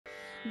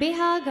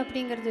Behag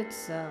அப்படிங்கிறது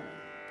it's a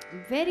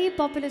very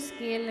popular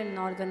scale in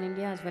northern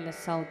India as well as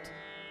south.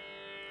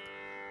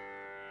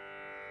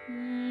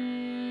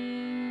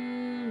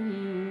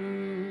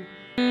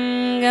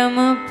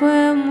 Gama pa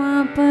ma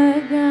pa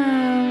ga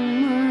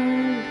ma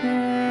ga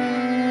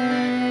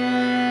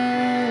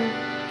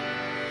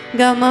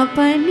gama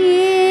pa ni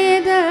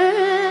da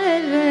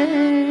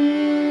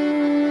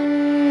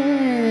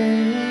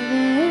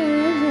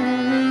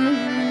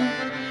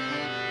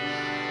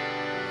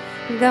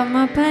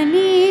gama pa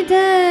ni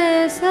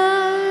da sa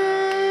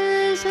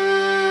sa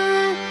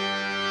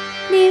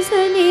ni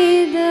sa ni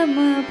da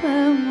ma pa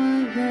ma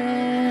ga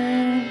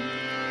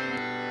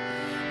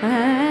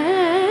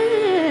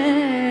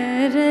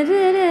ra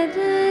ra ra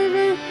ra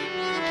ra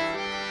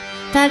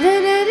ta ra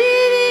ra re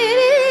re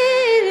re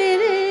re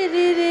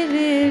re re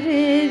re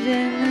re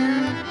ra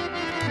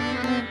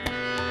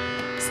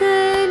sa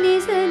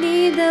ni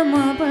da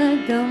ma pa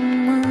ga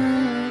ma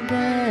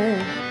ga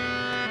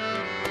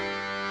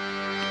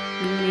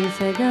ni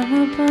sa ga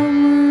ma pa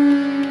ma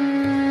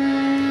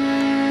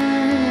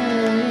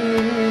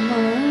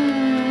ma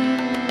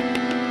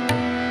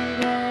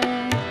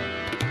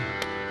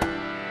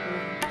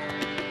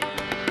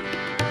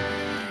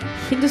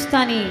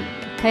Hindustani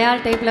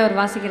khayal type la or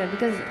vasikira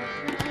because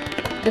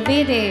the way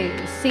they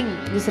sing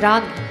this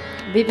rag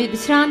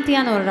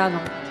vishrantiyana or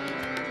ragam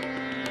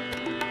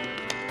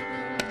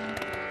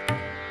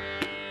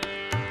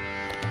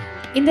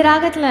இந்த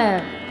ராகத்துல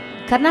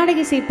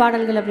கர்நாடக இசை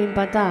பாடல்கள் அப்படினு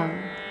பார்த்தா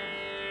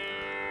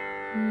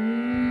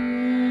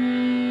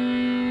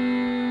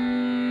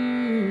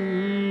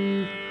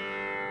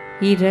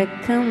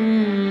இரக்கம்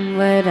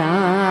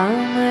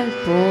வராமல்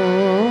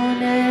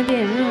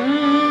போனதென்ன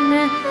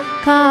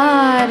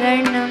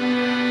காரணம்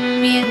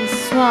என்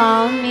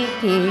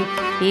சுவாமிக்கு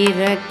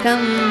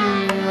இரக்கம்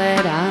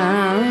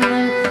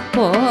வராமல்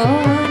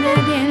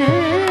போனதென்ன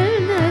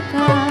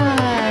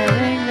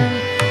காரணம்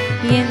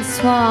என்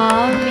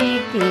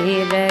சுவாமிக்கு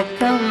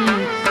இரக்கம்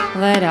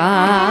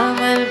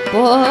வராமல்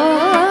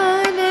போனதென்ன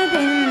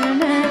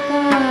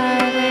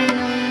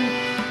காரணம்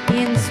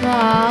என்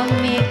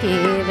சுவாமிக்கு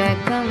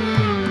இரக்கம்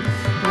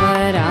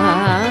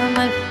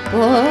வராமல்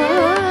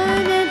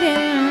போனதென்ன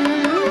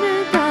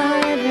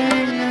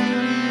காரணம்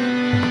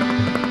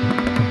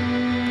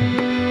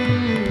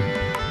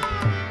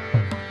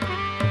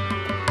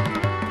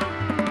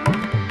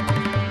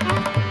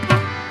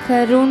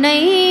கருணை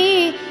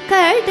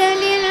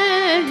கடலில்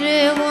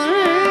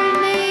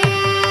உன்னை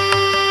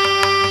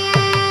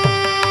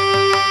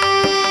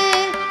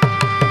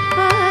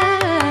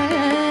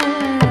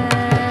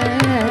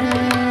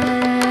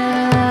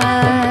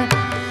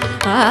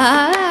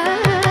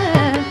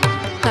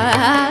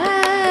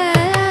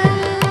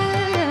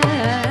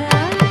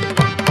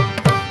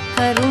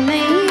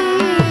கருணை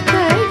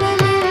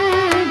கடலில்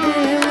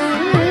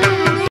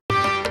உன்னை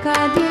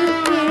காதில்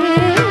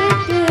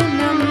கேட்டு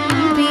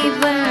நம்பி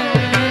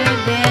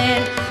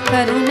வந்தேன்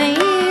கருணை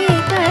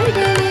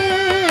கடலில்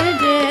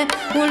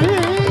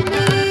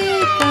உன்னை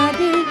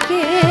காதில்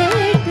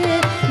கேட்டு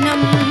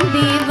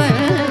நம்பி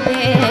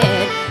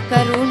வந்தேன்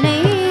கருணை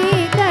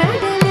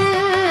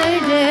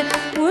கடலில்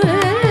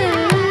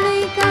உன்னை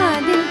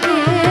காதில்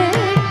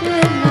கேட்டு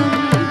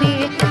நம்பி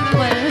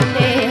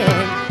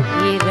வந்தேன்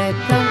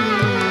இரக்கம்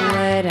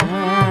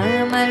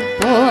வராமல்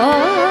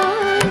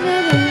போனதென்ன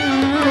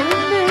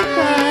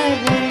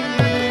காரணம்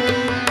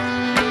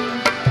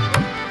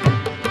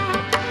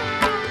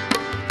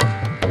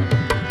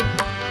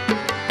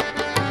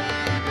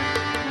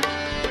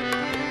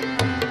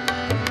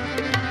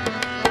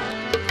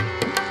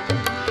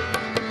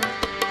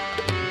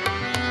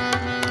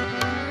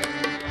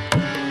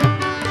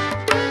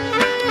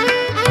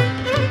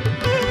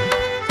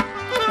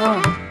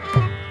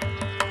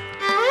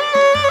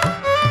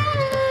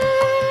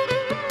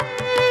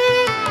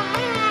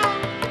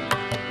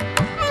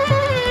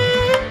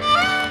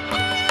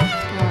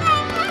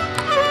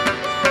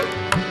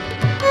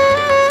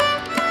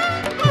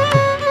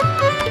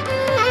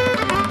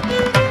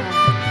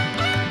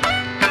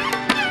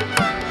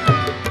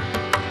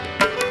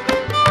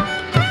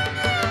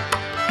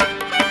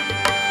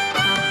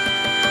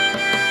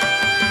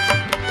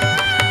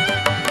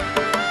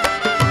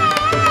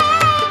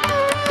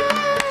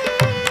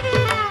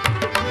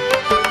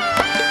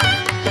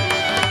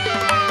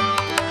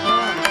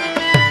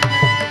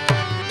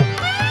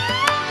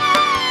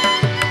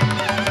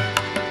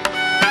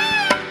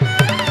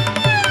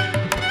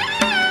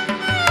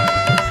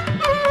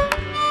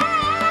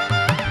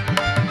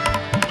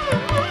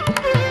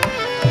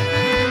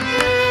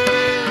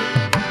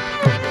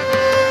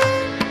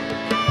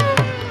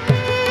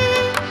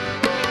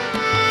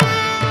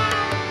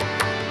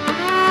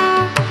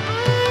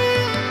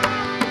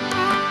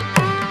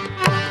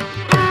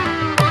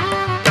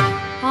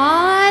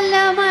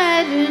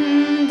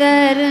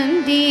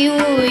ஆலமருந்தருந்தி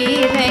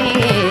உயிரை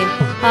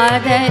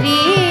ஆதரிப்பதுனது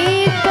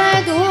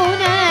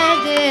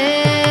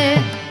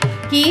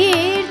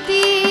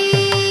கீர்த்தி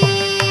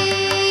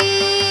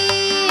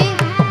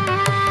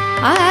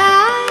ஆ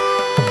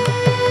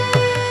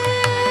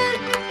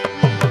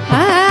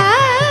ஆ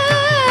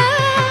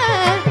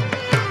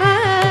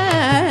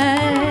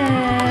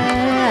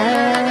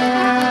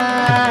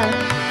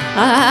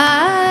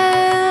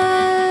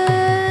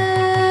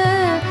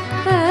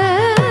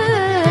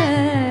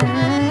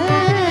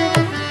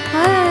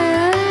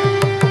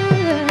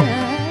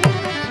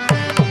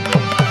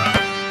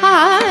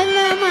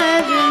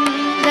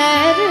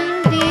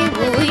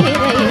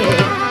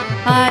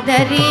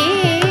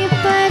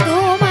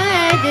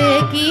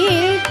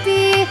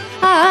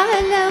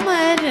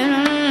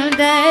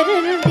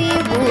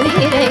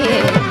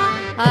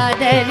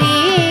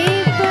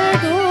ஆதரிப்பதுமது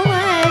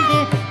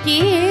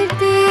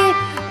கீர்த்தி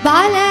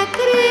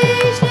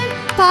பாலகிருஷ்ணன்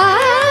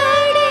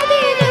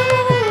பாடிதினமும்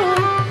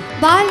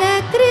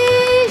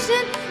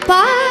பாலகிருஷ்ணன்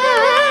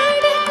பாடிதினமும்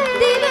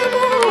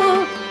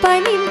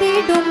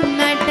பணிந்திடும்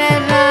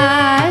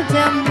நடராஜமூர்த்தி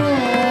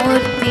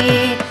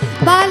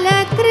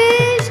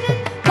பாலகிருஷ்ணன்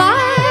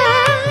பாடிதினமும்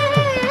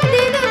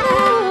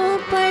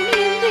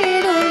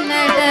பணிந்திடும்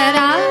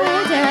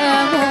நடராஜமூர்த்தி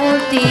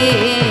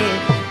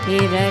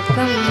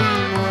இரக்கம்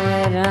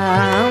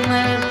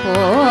வராமல்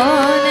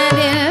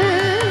போனதென்ன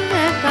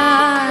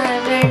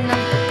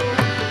காரணம்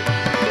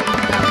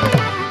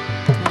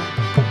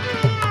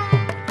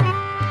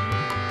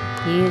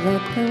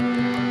இரக்கம்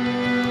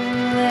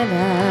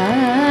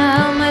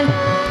வராமல்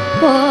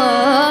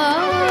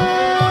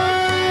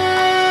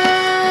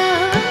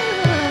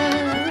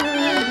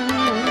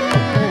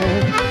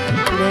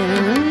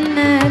போனதென்ன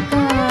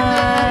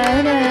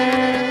காரணம்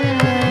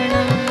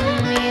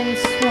என்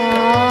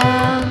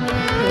சுவாமி.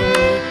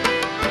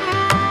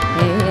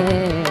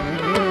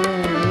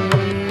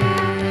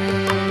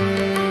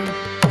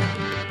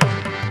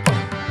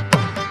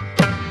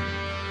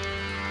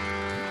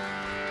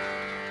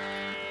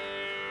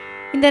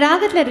 இந்த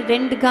ராகத்துல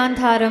 2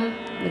 காந்தாரம்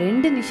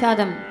 2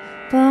 நிஷாதம்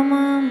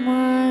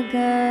பமமக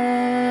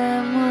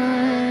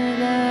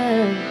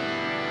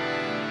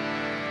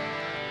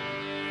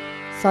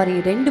சாரி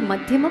 2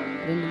 மத்தியமம்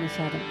 2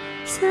 நிஷாதம்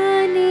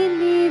சனி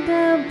நித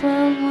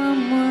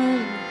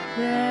பமமக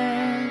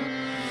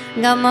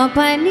கம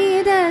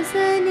பனித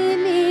சனி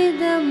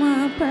நித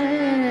மப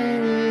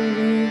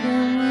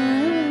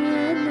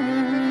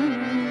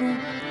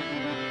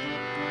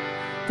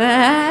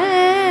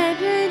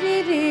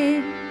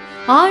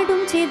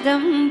ஆடும்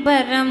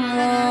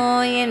சிதம்பரமோ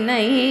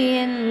என்னை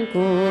என்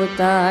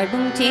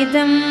கூத்தாடும்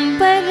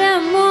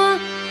சிதம்பரமோ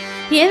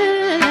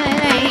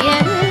என்னை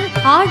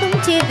ஆடும்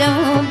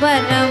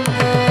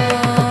சிதம்பரமோ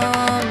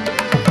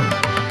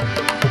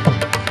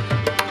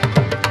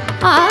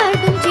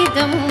ஆடும்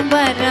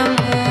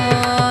சிதம்பரமோ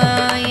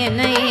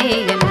என்னை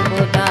என்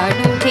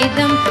கூத்தாடும்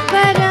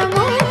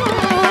சிதம்பரமோ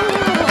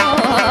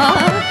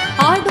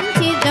ஆடும்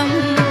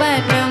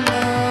சிதம்பரமோ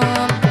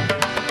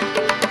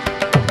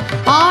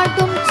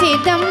ஆடும்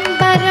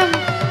சிதம்பரம்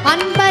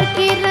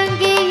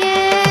அன்பர்க்கிறங்கிய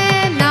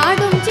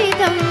நாடும்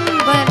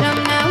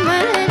சிதம்பரம்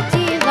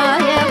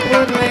நமச்சிவாய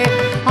பொருள்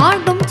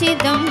ஆடும்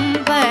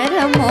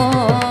சிதம்பரமோ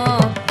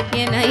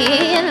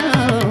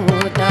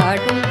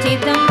தாடும்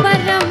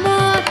சிதம்பரமோ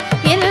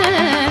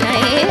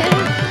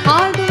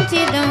ஆடும்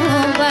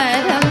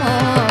சிதம்பரமோ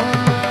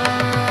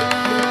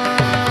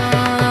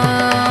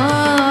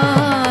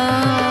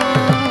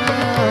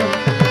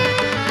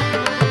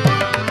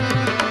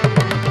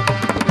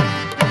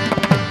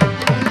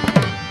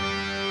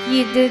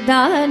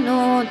இதுதானோ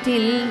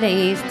தில்லை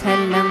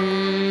ஸ்தலம்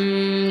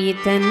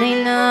இத்தனை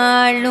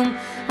நாளும்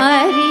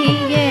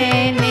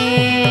அறியேனே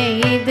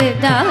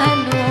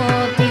இதுதானோ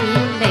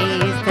தில்லை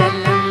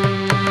ஸ்தலம்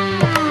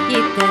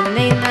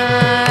இத்தனை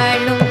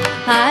நாளும்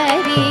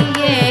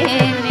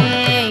அறியேனே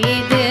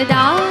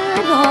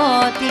இதுதானோ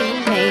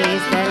தில்லை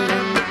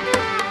ஸ்தலம்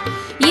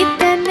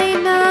இத்தனை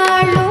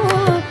நாளும்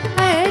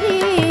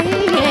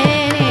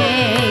அறியேனே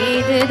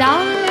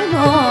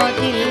இதுதானோ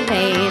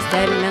தில்லை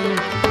ஸ்தலம்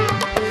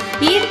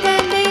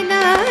இத்தனை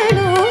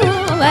நாளும்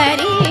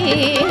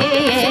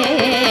அறியேன்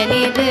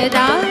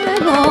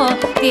இதுதானோ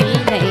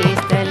தில்லை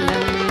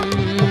ஸ்தலம்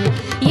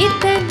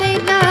இத்தனை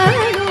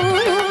நாளும்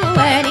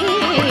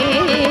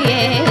அறியேன்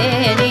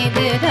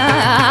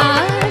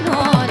இதுதானோ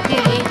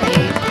தில்லை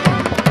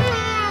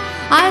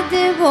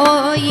அதுவோ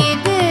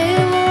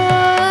இதுவோ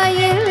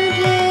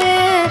என்று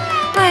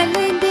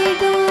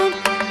அலைந்திடும்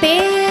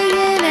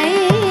பேயனை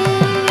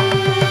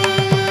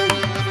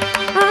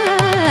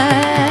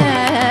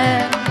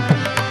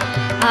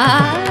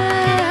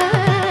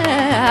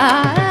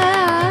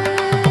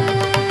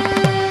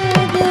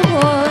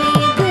அதுவோ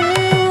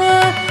இதுவோ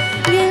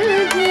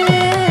என்று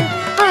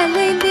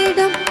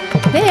அலைந்திடும்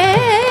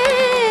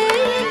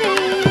பேயனை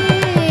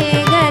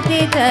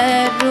கதி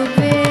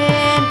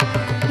தருவேன்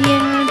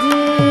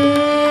என்று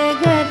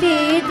கதி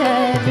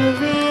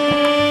தருவேன்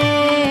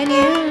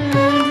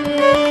என்று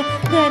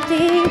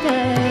கதி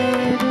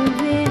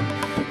தருவேன்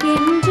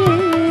என்று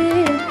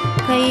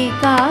கை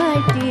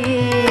காட்டி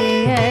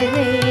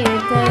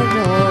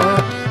அழைத்ததோ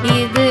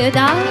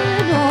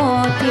இதுதானோ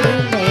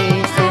தில்லை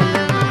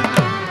ஸ்தலம்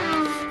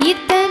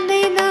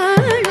இத்தனை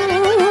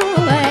நாளும்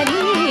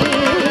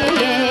அறியேன்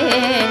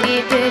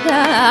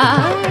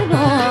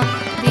இதுதானோ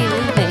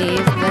தில்லை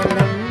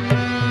ஸ்தலம்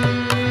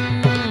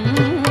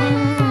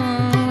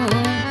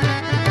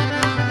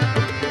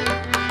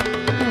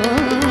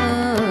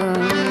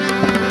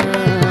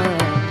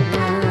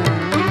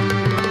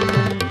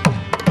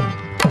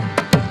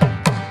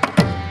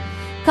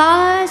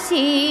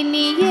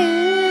காசினியில்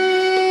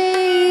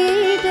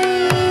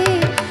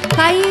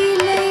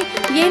கைலை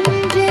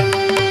என்று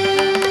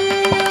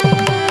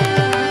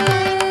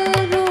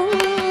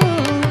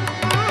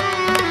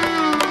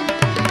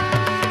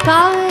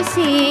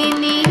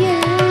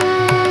காசினியில்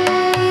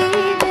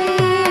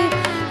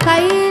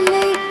கை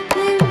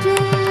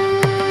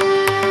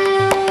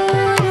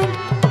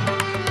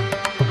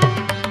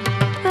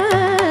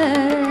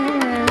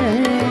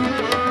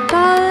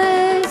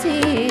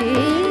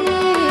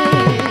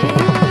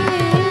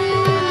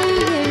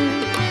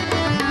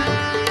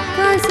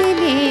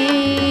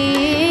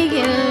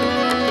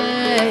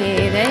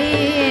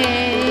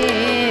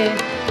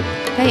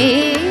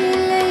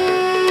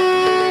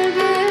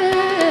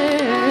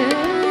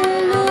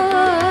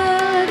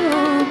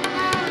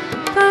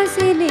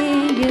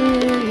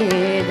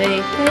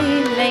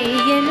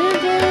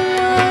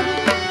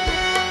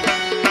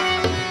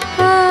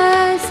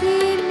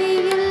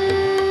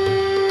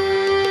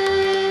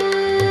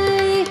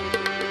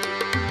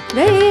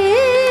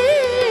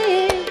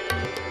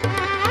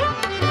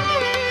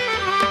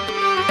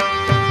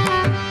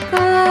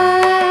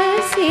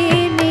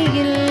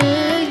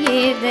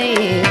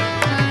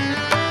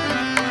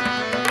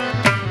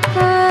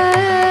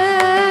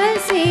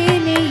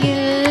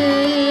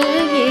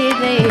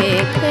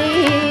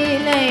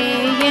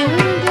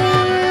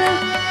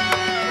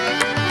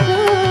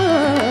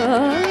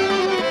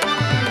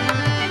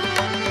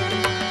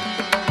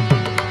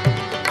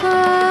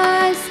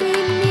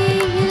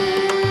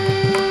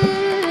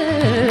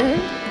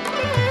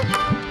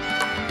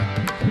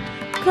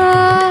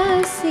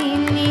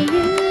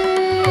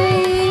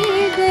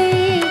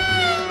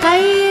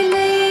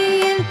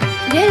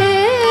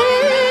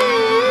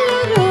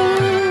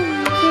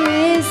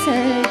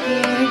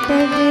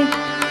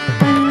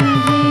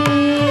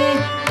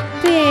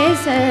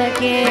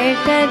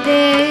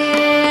கேட்டதே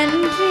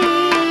அன்றி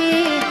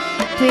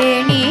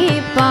பேணி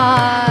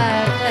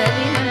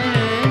பார்த்தறிந்திலே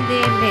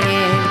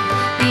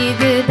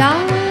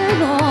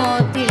இதுதானோ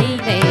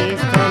தில்லை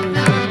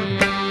ஸ்தலம்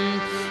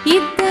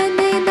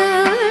இத்தனை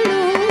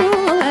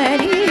நாளும்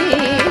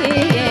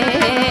அறியேன்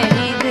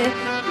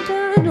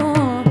இதுதானோ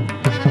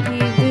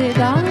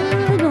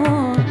இதுதானோ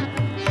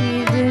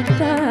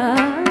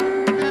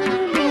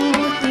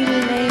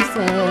தில்லை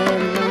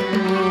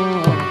ஸ்தலமோ.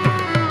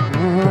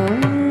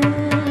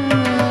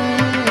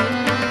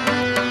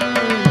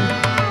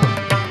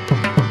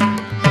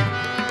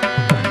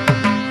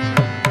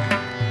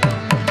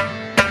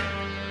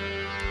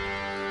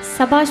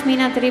 சபாஷ்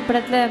மீனா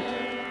திரைப்படத்தில்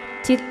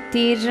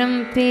சித்திரம்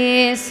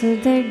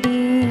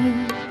பேசுதடி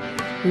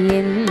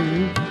என்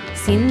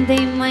சிந்தை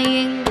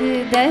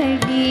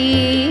மயங்குதடி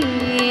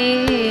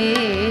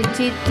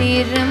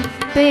சித்திரம்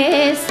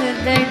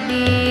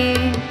பேசுதடி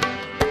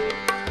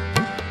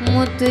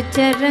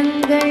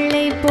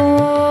முத்துச்சரங்களை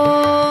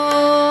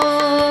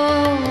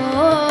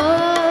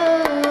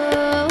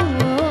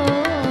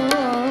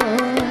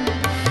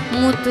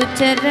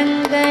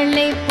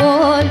முத்துச்சரங்களை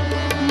போல்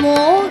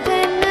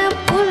மோகன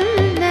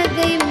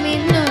புன்னகை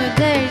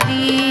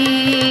மின்னுதடி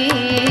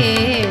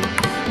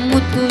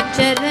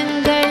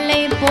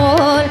முத்துச்சரங்களை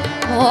போல்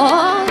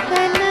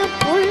மோகன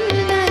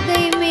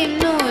புன்னகை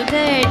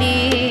மின்னுதடி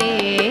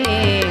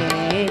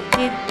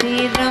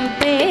சித்திரம்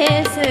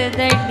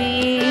பேசுதடி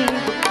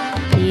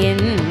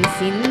என்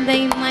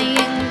சிந்தை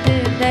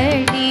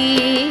மயங்குதடி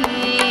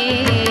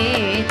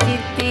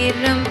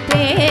சித்திரம்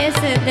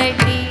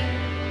பேசுதடி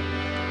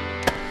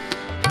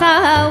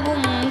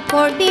தாவும்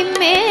கொடி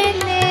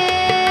மேலே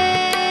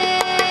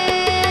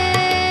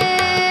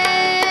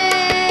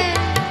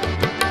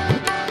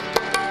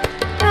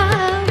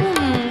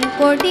தாவும்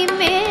கொடி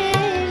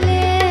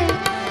மேலே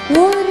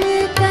ஒரு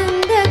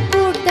தங்க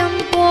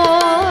கூட்டம்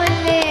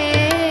போலே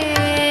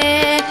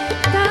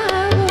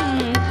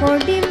தாவும்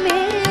கொடி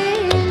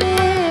மேலே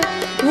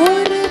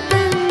ஒரு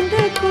தங்க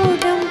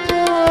கூட்டம்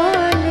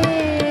போலே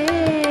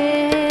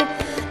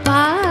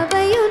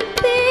பாவையுன்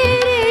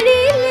பேரிலே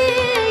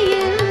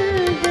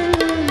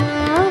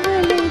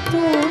நாவலை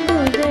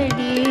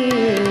தூண்டுதடி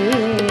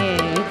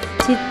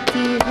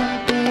சித்திரம்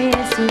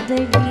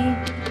பேசுதடி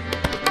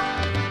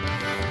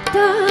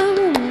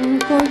தாவும்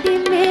கொடி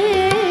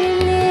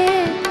மேலே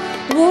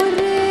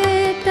ஒரு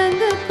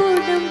தங்க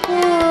கூடம்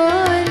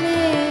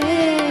போலே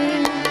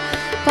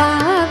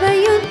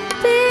பாவையுன்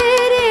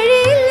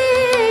பேரெழிலே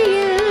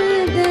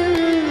எழுதல்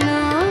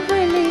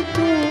நாவலை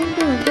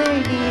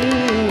தூண்டுதடி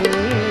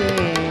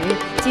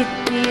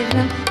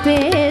சித்திரம்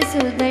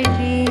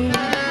பேசுதடி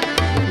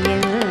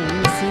என்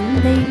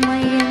சிந்தை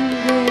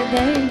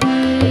மயங்குதடி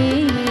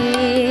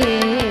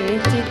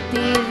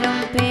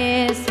சித்திரம்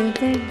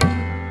பேசுதடி.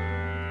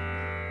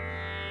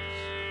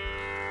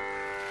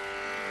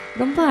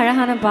 ரொம்ப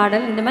அழகான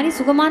பாடல். இந்த மாதிரி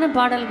சுகமான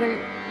பாடல்கள்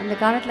அந்த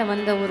காலத்தில்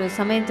வந்த ஒரு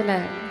சமயத்தில்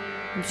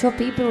I'm sure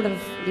people would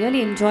have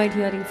really enjoyed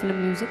hearing film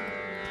music.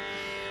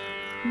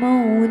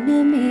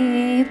 மௌனமே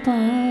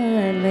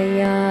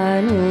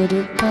பார்வையால் ஒரு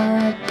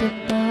பாட்டு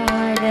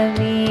பாட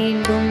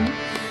வேண்டும்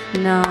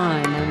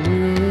நாணமே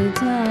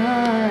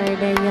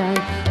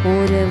ஜாடையால்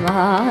ஒரு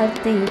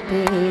வார்த்தை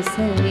பேச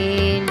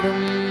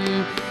வேண்டும்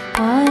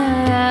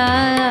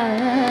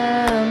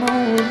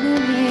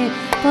மௌனமே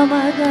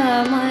பமக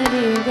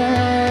மருக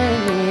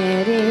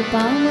நேரே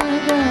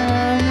பமக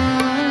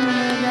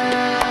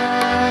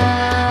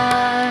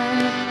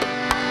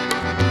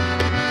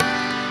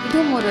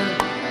இதுவும் ஒரு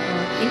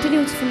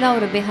இன்ட்ரடியூஸ் ஃபுல்லாக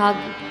ஒரு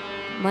பெஹாக்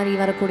மாதிரி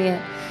வரக்கூடிய,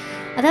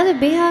 அதாவது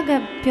பெஹாகை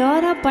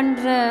பியூராக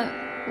பண்ணுற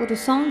ஒரு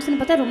சாங்ஸ்ன்னு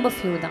பார்த்தா ரொம்ப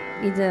ஃபியூ தான்.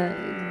 இது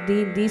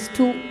தீஸ்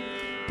டூ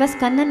ப்ளஸ்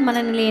கண்ணன்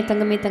மனநிலையை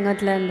தங்கமே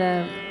தங்கத்தில் அந்த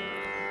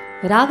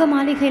ராக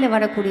மாளிகையில்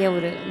வரக்கூடிய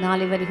ஒரு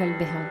 4 வரிகள்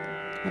பெஹாக்.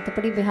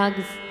 மற்றபடி பெஹாக்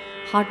is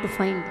hard to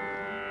find.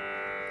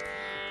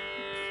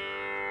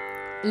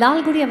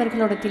 Lalgudi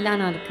அவர்களோட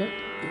தில்லானா இருக்குது.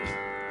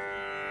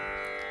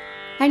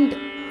 அண்ட்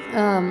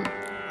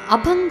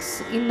அபங்ஸ்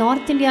இன்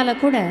நார்த்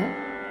இந்தியாவில் கூட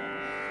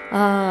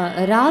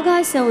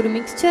ராகாஸ் ஒரு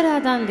மிக்சராக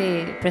தான் தே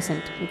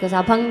present because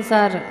அபங்ஸ்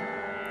R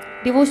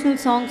devotional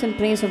songs and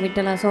prays of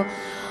Vitthala. So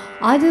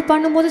அது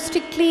பண்ணும்போது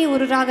ஸ்ட்ரிக்ட்லி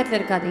ஒரு ராகத்தில்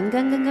இருக்காது,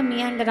 எங்கெங்கெங்கே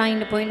மியாண்டர்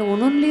ஆகிட்டு போயிட்டு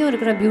ஒன்னொன்லேயும்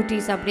இருக்கிற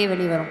பியூட்டிஸ் அப்படியே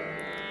வெளியே வரும்.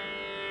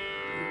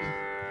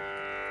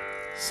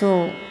 So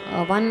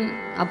one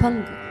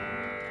அபங்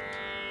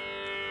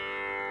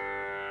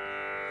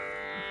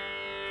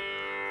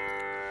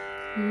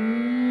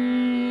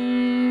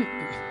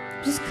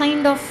just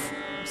kind of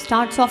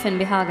starts off in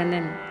Behag and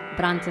then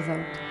branches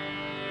out.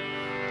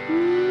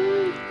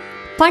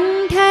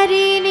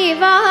 Pandhari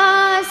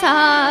Nivasa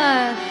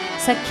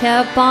Sakhya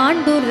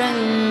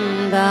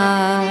Panduranga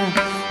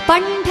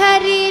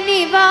Pandhari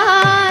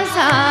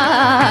Nivasa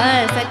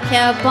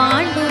Sakhya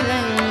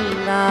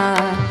Panduranga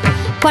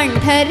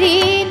Pandhari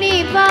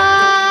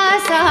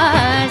Nivasa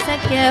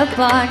Sakhya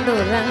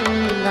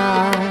Panduranga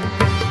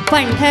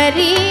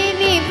Pandhari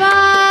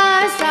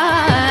Nivasa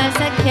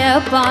Sakhya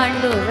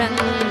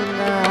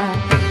Panduranga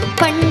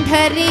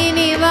Pandhari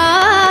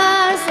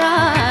Nivasa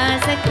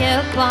Sakhya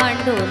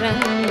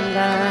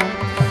Panduranga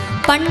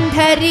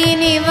Pandhari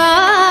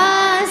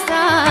निवासा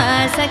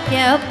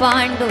सख्य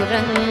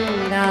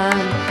पांडुरंगा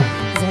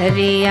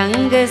झरी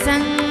अंग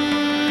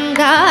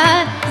संगा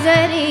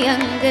झरी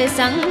अंग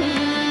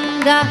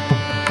संगा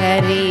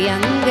करी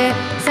अंग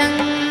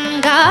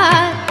संगा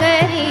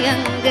करी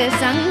अंग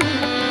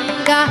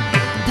संगा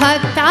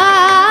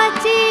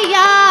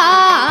भक्ताचिया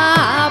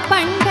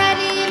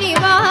पंढरी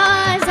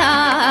निवासा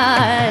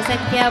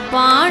सख्य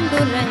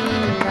पांडुरंगा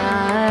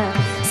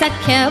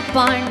सख्य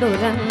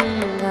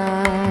पांडुरंगा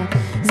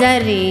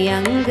झरी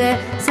अंग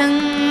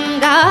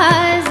संगा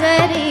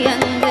झरी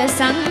अंग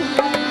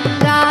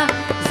संगा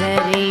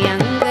झरी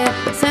अंग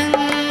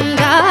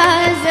संगा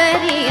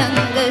झरी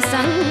अंग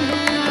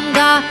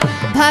संगा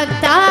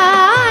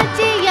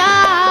भक्ताचिया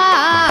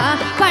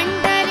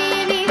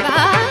पंढरी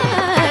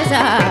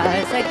निवासा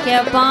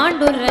सख्य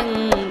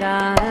पांडुरंगा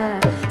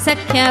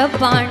सख्य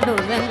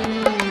पांडुरंगा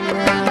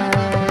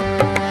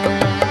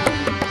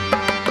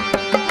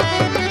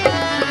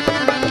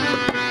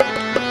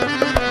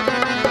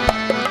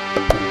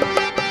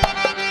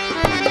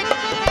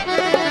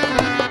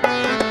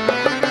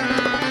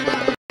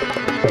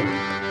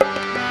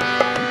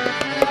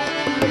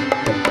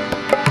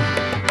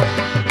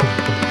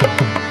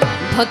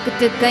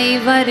भक्त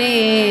कैवरे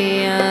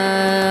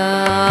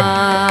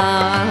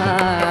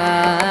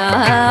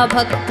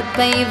भक्त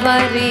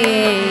कैवरे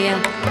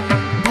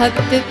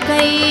भक्त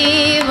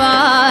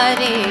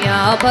कैवारे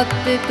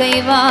भक्त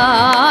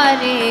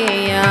कैवारे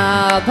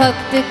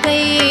भक्त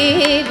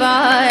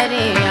कैवारे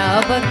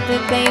भक्त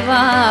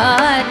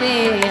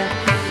कैवारे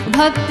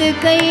भक्त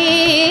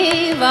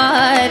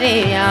कैवारे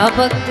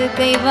भक्त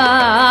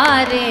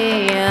कैवारे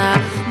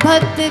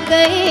भक्त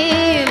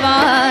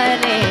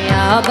कैवारे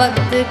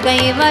भक्त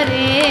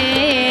कैवरे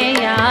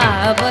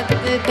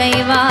भक्त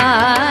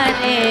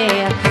कैवारे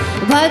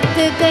भक्त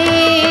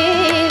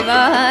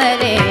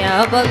कैवारे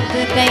भक्त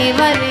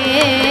कैवरे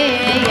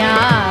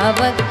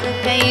भक्त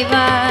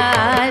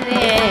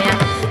कैवारे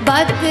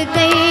भक्त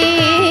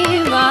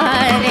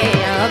कैवारे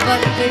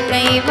भक्त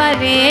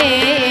कैवरे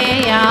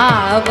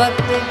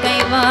भक्त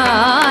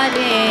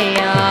कैवारे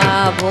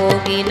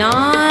भोगी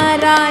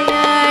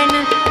नारायण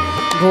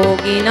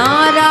भोगी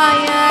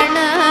नारायण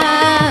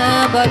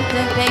भक्त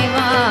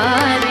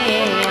कैवारे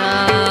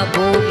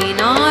भोगी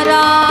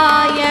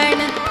नारायण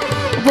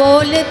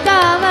बोलता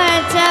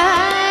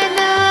वचन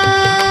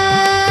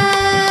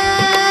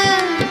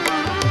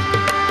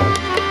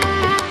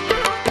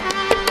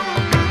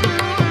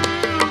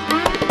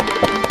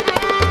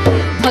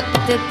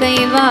भक्त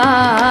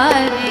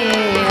कैवारे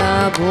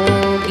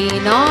भोगी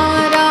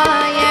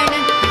नारायण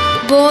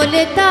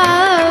बोलता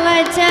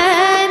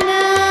वचन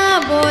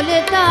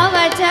बोलता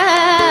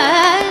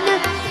वचन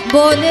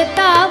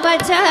बोलता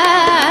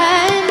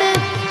वचन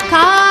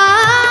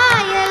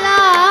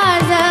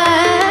कायलाज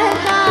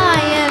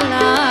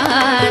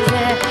कायलाज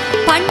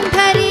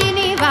पंढरी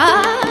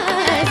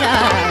निवासा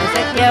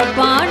सख्य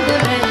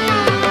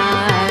पांडुरंगा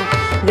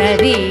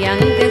घरी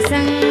अंग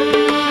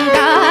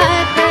संगा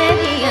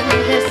करी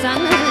अंग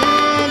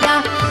संगा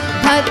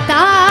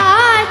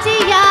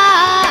भक्ताचिया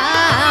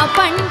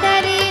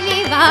पंढरी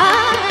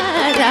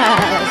निवासा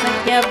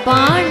सख्य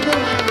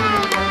पांडुरंगा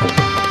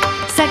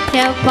सख्य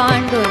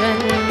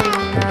पांडुरंगा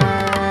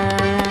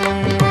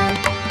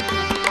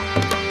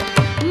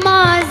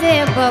माझे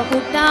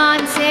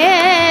बहुतांचे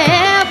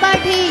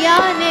बढ़िया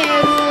ने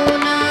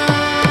रूना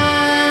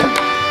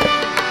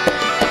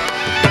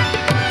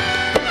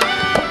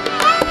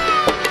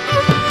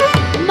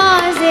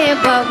माझे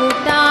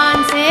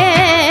बहुतांचे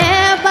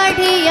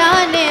बढ़िया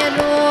ने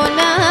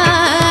रूना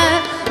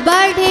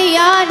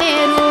बढ़िया ने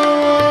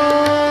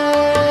रूना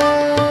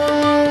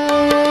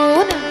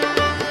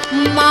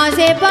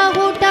माझे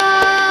बहुता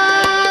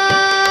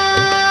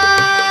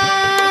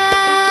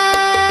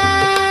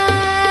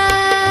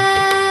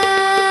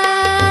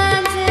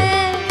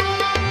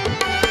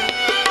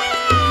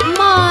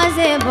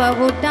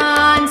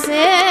बहुतान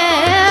से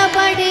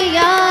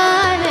बढ़िया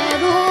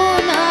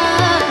रूना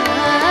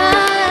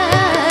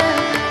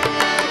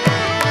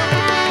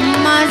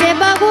माझे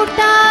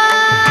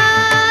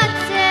बहुतान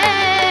से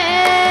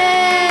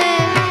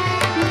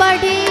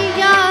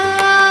बढ़िया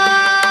रूना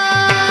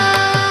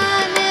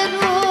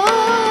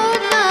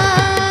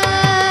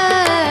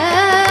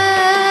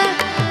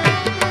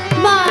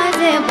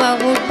माझे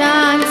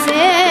बहुतान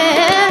से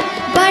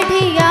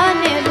बढ़िया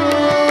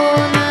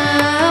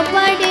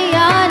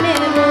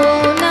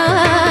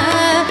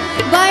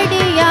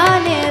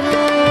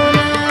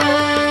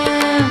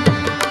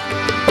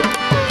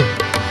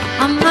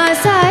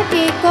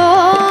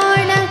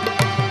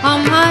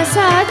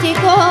साठी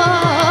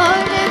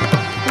कोण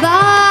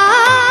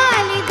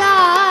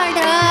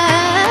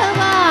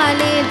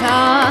वाली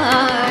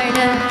धाड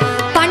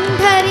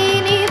पंढरी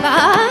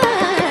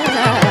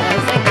निवासा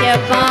सख्य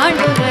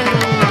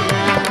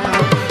पांडुरंगा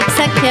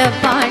सख्य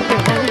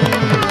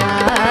पांडुरंगा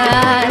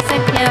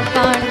सख्य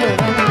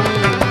पांडुरंगा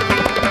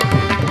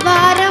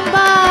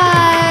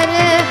वारंवार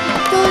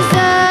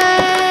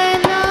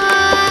तुझं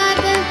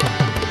नाद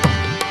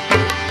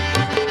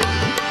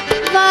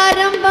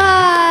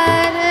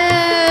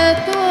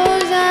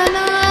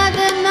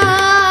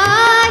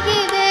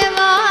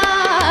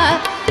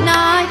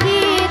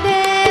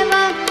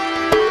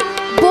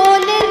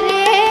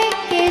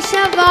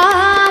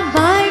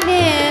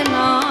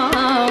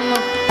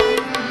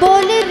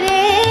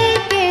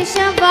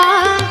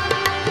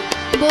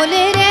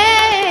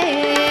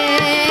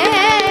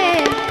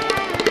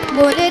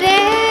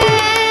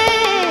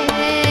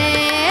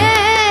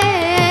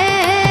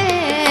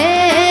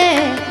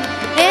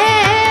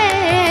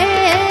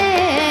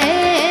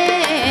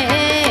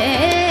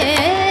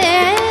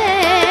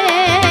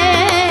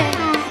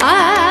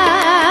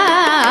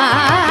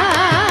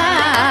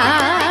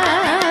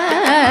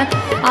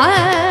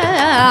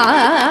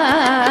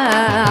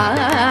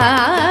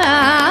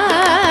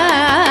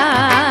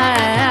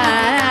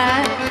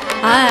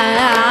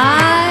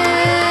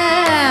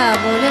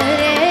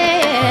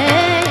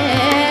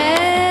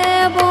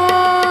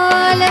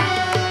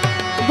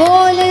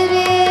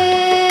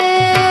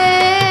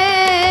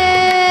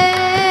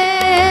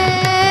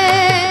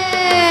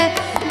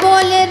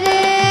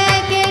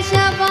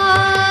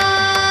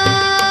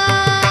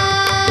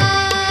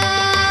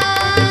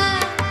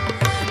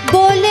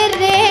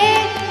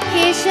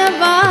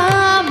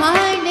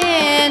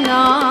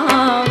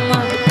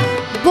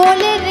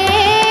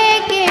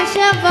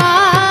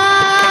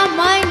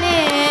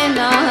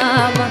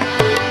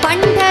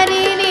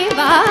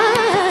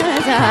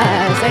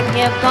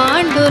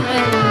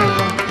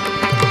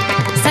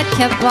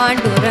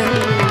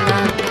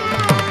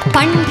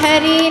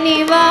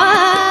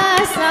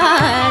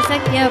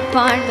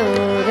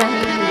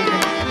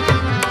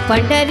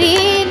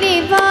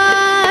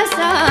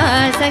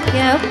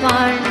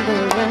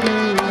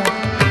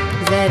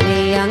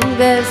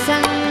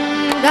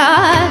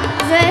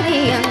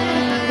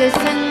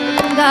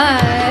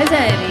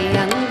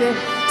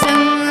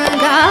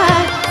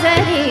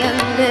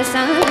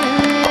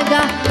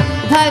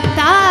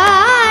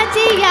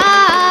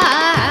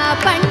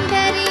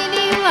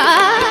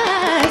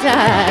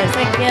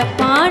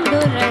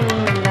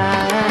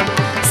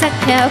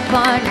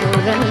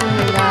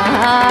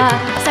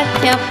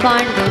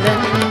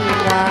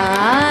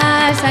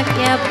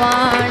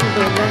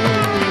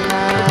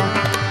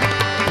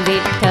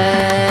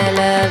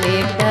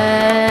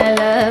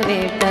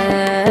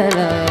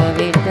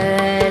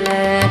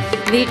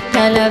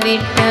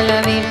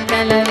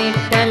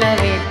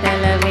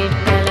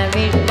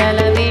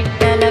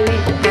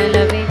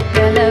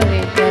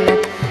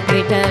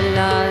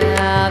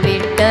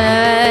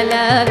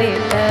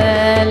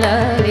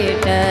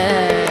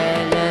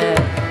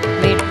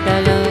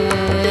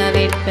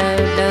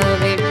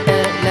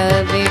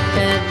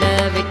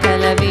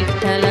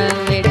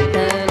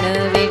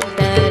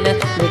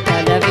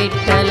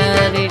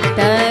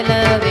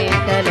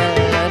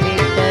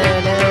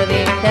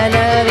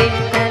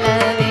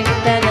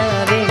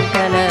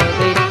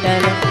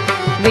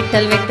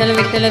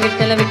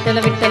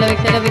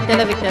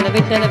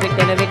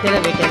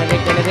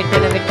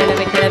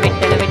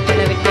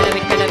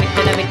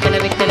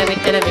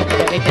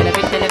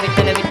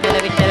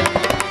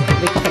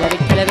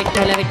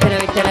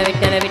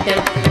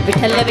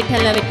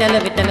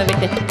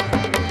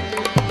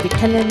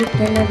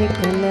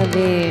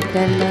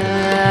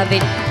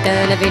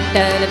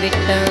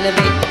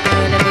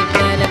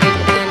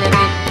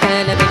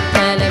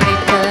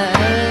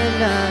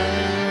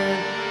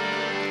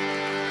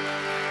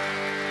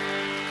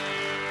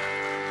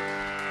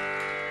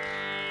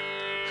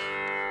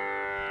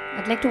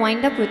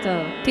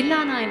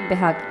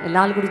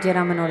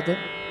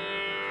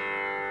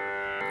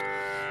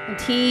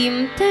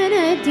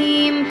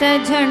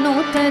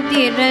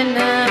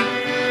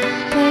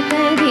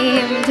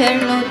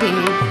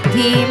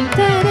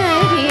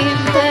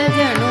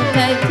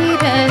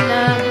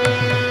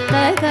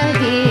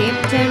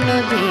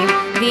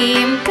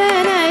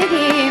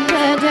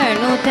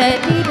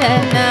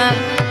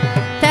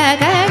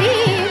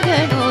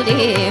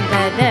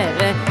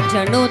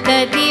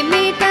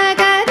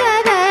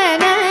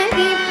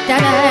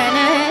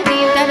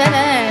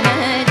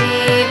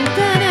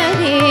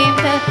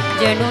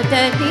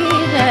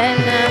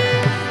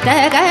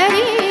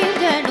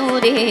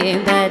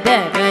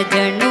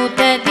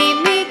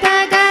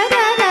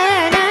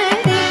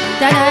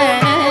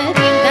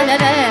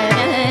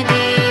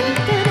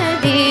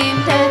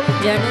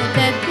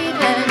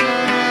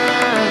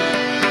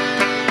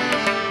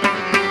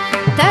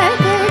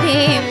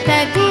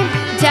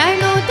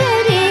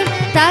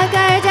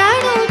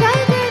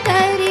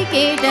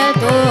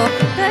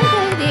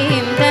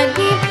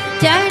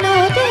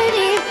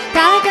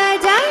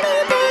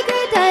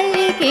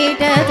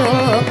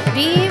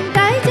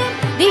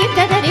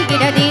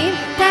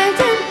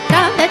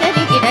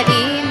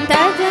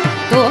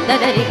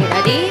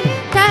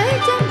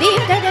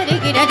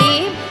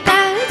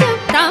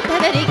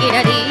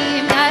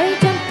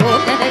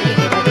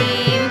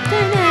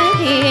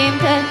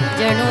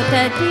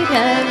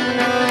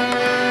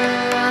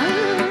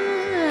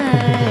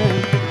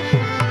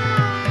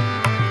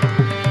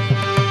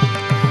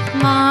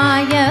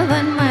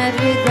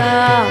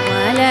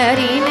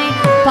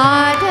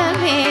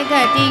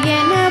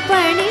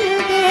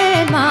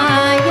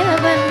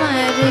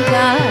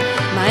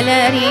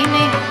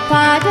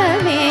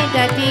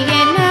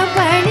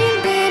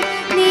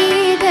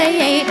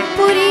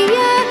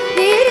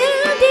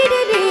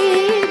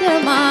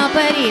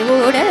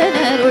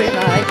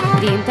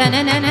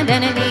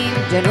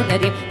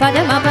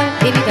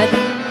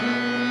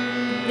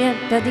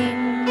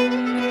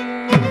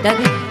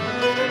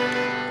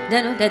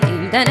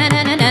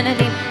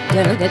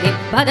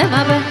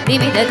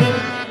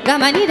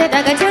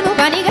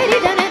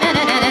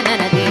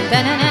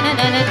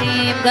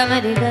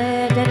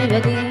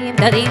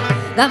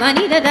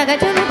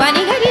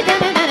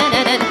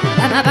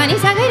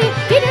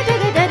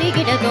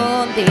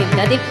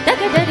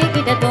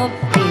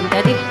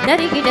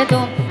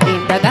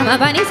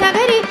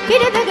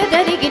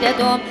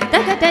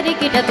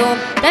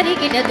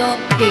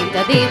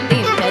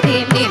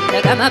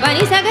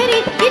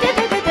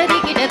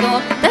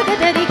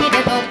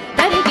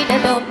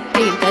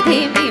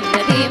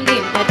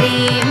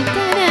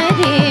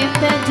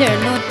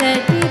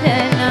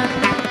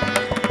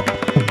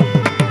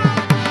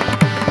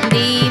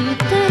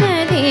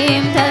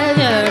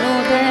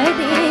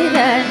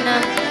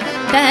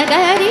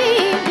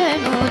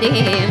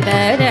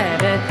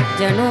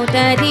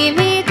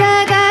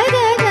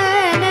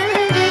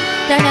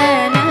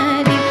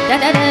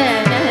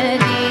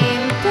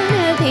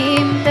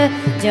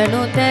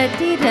ஜனு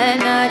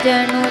ததிரன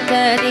ஜனு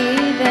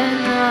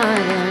தரிரன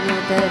ஜனு